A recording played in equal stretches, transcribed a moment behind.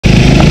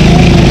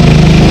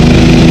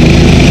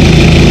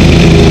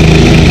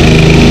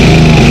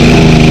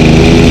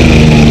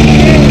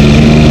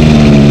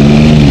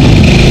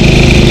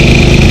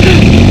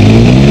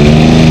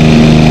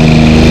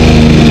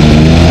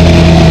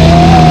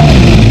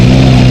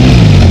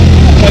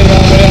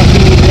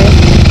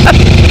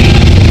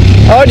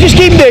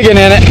digging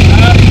in it.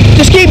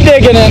 Just keep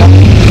digging in it.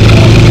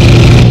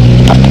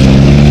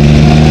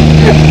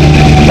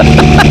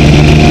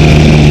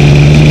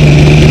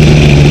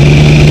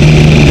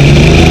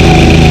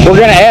 We're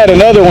going to add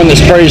another one that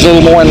sprays a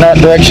little more in that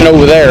direction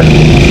over there.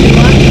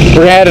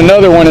 We're going to add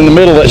another one in the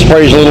middle that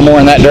sprays a little more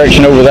in that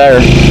direction over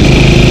there.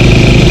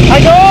 I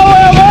go all the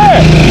way over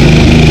there!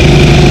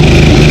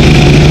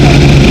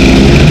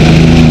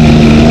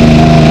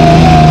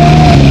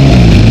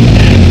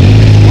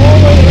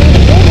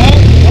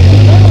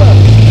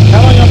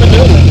 How long have you been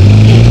doing it?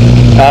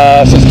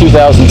 Since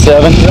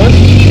 2007. Really?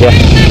 Yeah.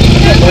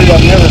 I believe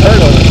I've never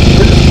heard of it.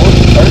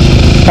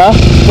 Huh?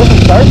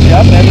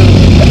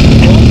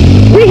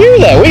 We hear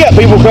that. We got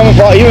people coming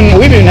from,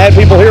 we've even had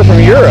people here from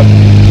Europe.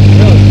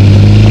 Really?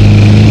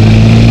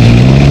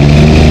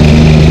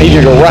 He's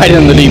gonna go right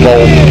in the deep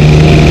hole.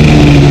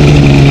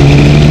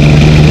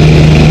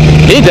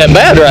 It ain't that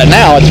bad right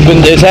now.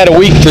 It's had a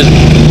week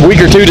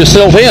or two to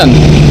silt in.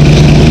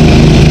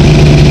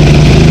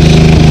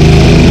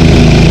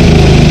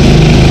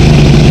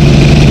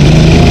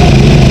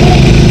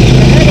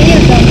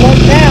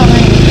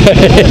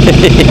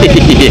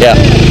 Yeah,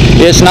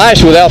 it's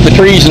nice without the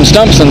trees and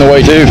stumps in the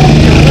way too.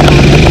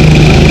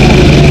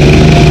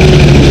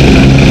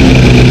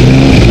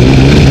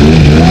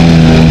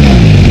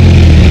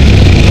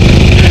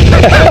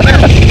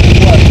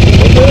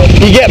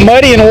 You get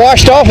muddy and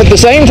washed off at the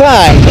same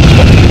time.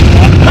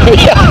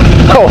 Yeah.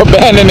 Oh,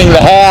 abandoning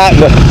the hat,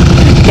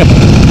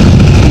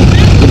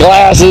 the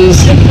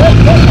glasses.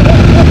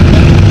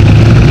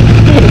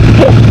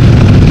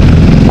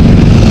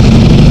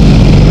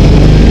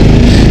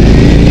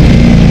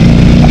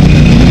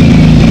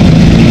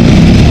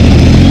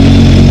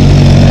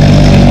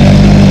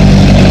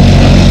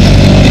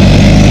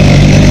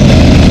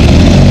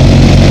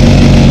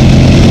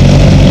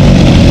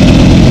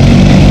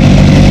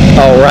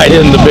 Oh, right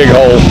in the big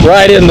hole.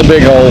 Right in the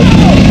big hole.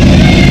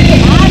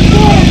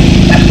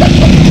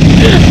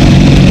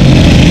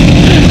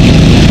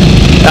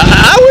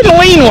 I wouldn't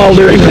lean while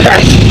doing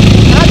that.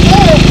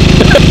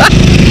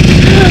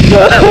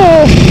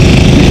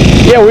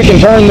 Yeah, we can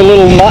turn the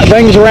little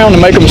things around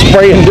and make them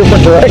spray in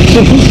different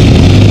directions.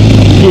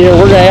 Yeah,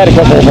 we're going to add a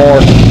couple more.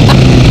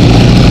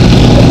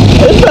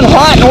 It's been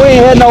hot and we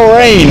ain't had no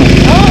rain.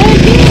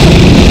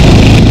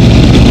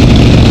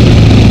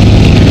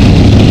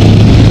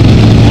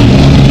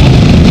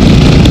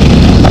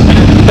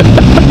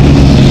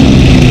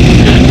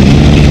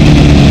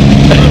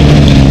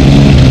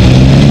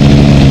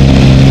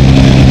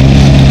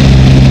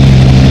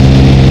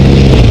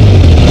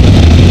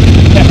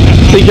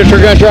 Think that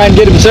we're going to try and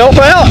get himself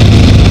out? Turn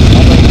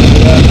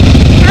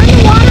the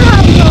water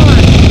hose on.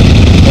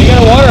 You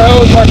got a water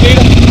hose, Marquita?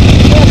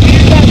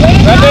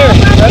 Right there in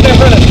front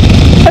of us.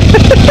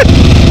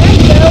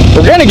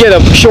 We're going to get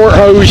a short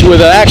hose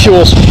with an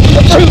actual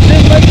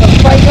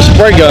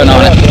spray gun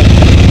on it.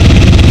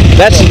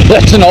 That's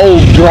an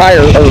old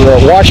dryer or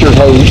washer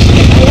hose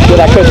that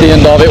I cut the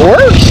end of. It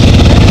works.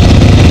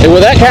 And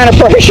with that kind of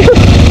pressure,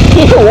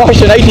 you can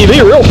wash an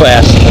ATV real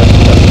fast.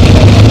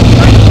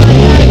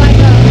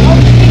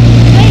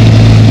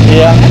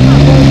 Yeah.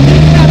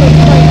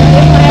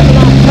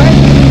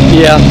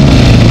 Yeah.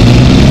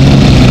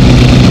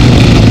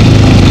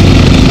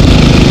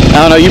 I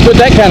don't know, you put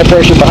that kind of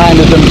pressure behind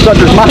it, them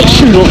suckers might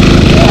shoot a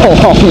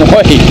long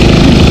way.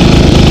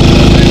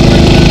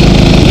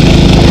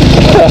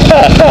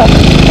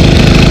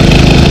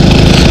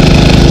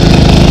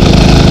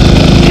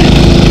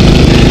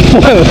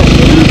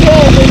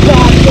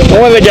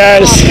 One of the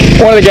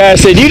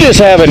guys said, "You just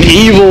have an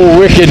evil,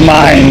 wicked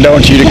mind,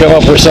 don't you, to come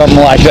up with something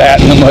like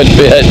that in the mud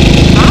pit?"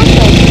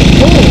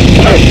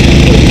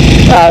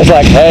 I was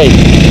like, "Hey,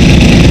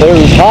 it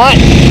was hot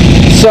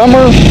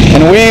summer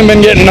and we ain't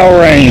been getting no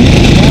rain."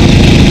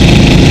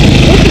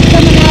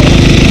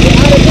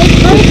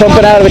 It's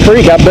pumping out of the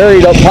creek. I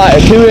buried a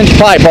 2-inch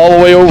pipe all the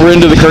way over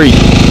into the creek.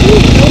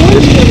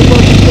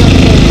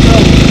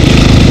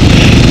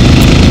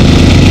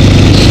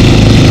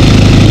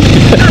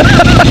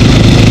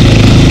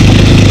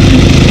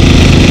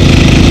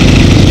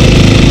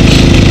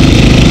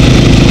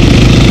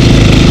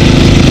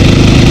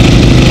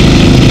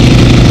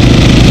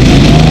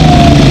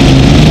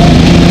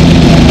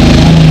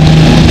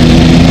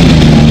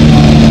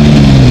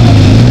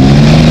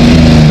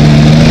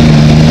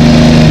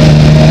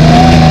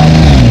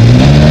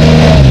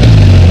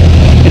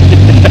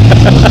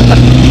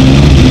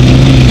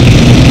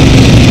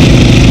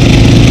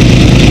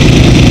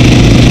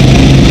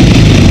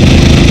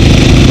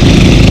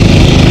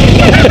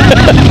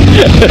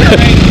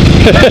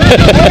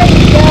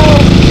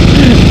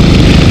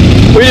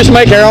 We just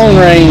make our own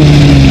rain.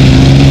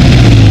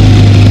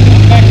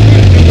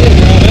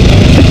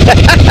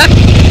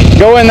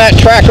 Go in that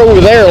track over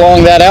there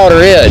along that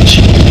outer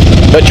edge,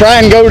 but try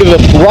and go to the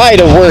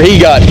right of where he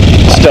got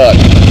stuck.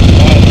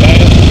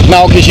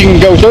 No, because you can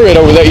go through it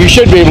over there. You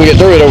should be able to get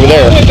through it over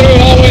there. I went through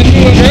it all the way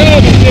through the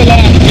drive until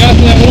I got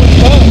to that one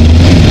spot.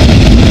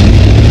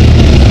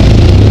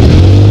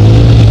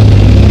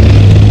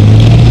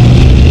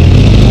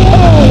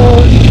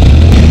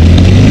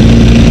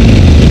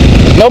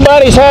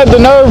 Nobody's had the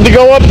nerve to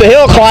go up the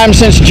hill climb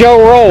since Joe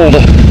rolled.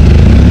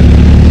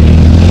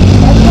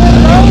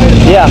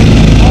 Yeah.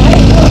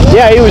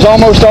 Yeah, he was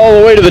almost all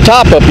the way to the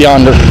top up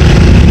yonder.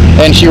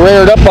 And she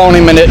reared up on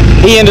him, and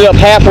he ended up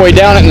halfway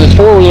down it, and his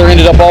four-wheeler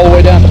ended up all the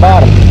way down at the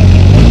bottom.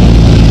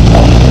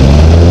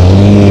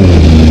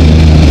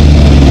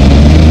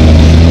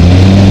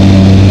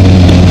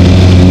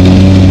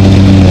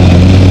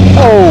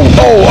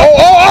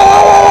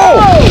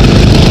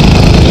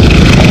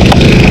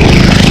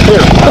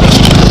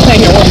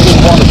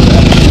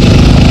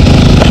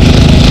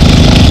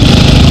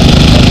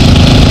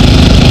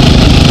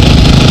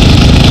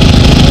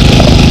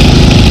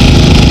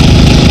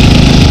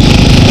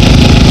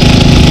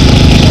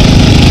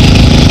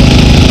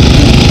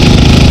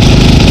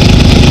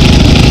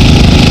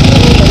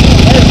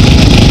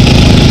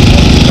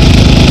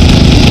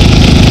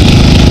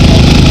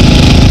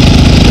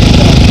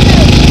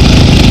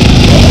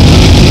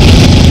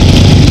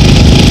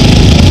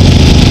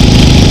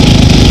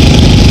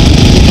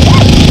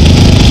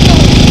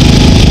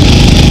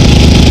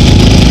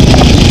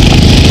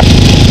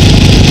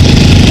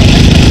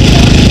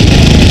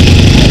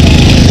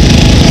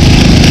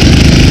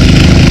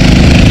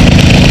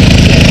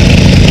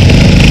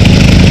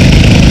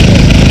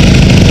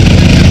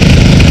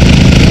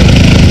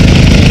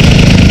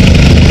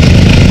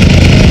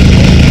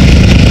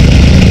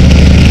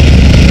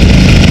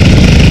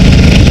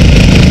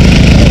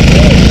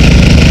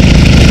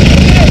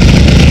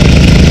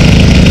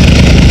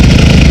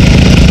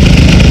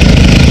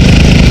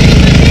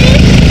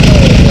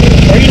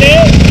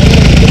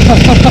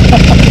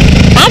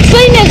 I've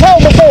seen this hole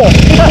before.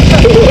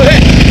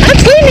 I've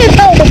seen this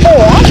hole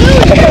before.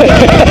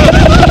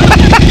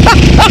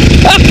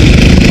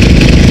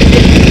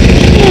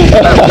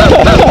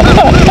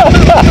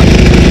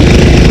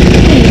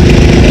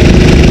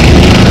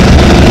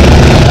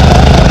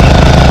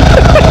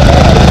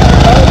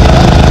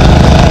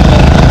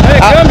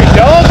 I Hey, come your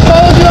dogs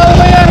follow you all the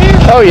way out here?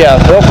 Oh yeah,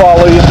 they'll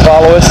follow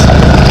us.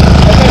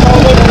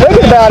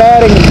 Thinking about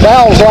adding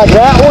valves like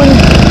that one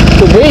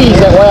to these,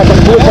 that way I can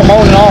flip them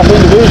on and off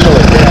individually.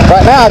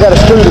 Right now I got to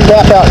screw the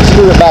cap out and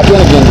screw it back in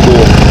again to do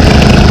it.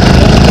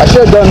 I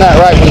should have done that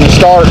right from the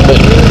start, but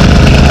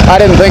I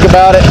didn't think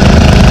about it.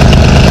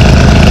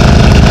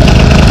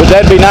 But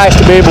that'd be nice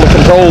to be able to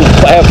control,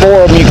 have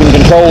four of them you can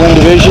control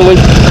individually,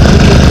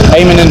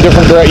 aiming in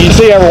different directions.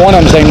 You see every one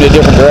of them's aiming in a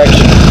different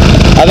direction.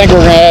 I think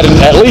we're going to add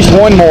at least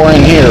one more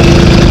in here.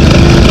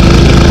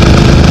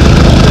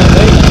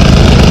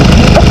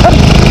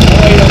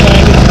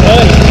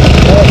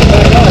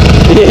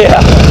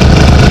 Yeah.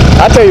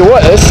 I tell you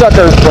what, this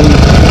sucker, from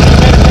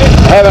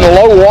having a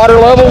low water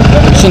level,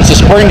 since the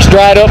spring's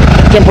dried up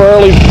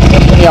temporarily,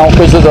 you know,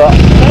 because of the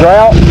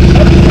drought,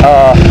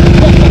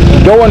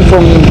 going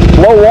from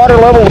low water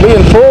level to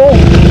being full,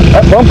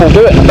 that pump will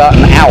do it in about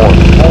an hour.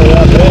 Oh,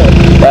 yeah, I bet.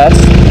 That's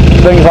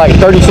things like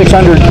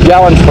 3,600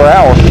 gallons per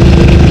hour.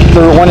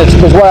 For when it's,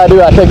 because what I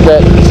do, I take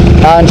that,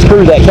 I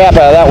unscrew that cap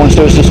out of that one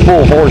so it's just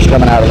full force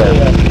coming out of there.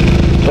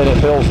 Then it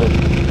fills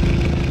it.